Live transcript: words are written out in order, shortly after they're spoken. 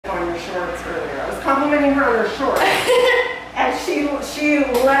shorts earlier. I was complimenting her on her shorts. And she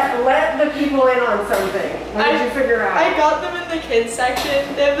let the people in on something. What did you figure out? I got them in the kids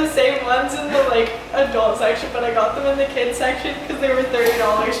section. They have the same ones in the like adult section, but I got them in the kids section because they were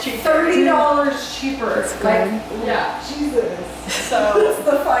 $30 cheaper. $30 cheaper. Like, yeah. Jesus. So it's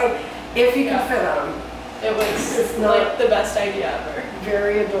the fight if you can fit them. It was like the best idea ever.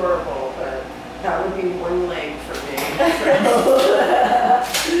 Very adorable, but that would be one leg for me.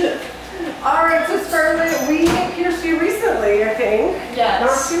 Alright, so Scarlett, we pierced you recently, I think. Yes.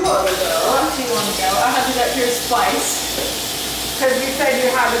 Not too long ago. Not too long ago. I had to get pierced twice. Because you said you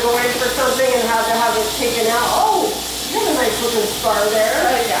had to go in for something and had to have it taken out. Oh, you have a nice looking scar there.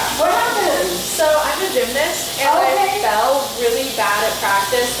 Yeah. What happened? So I'm a gymnast and I fell really bad at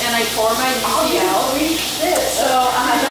practice and I tore my UCL. Holy shit. So I had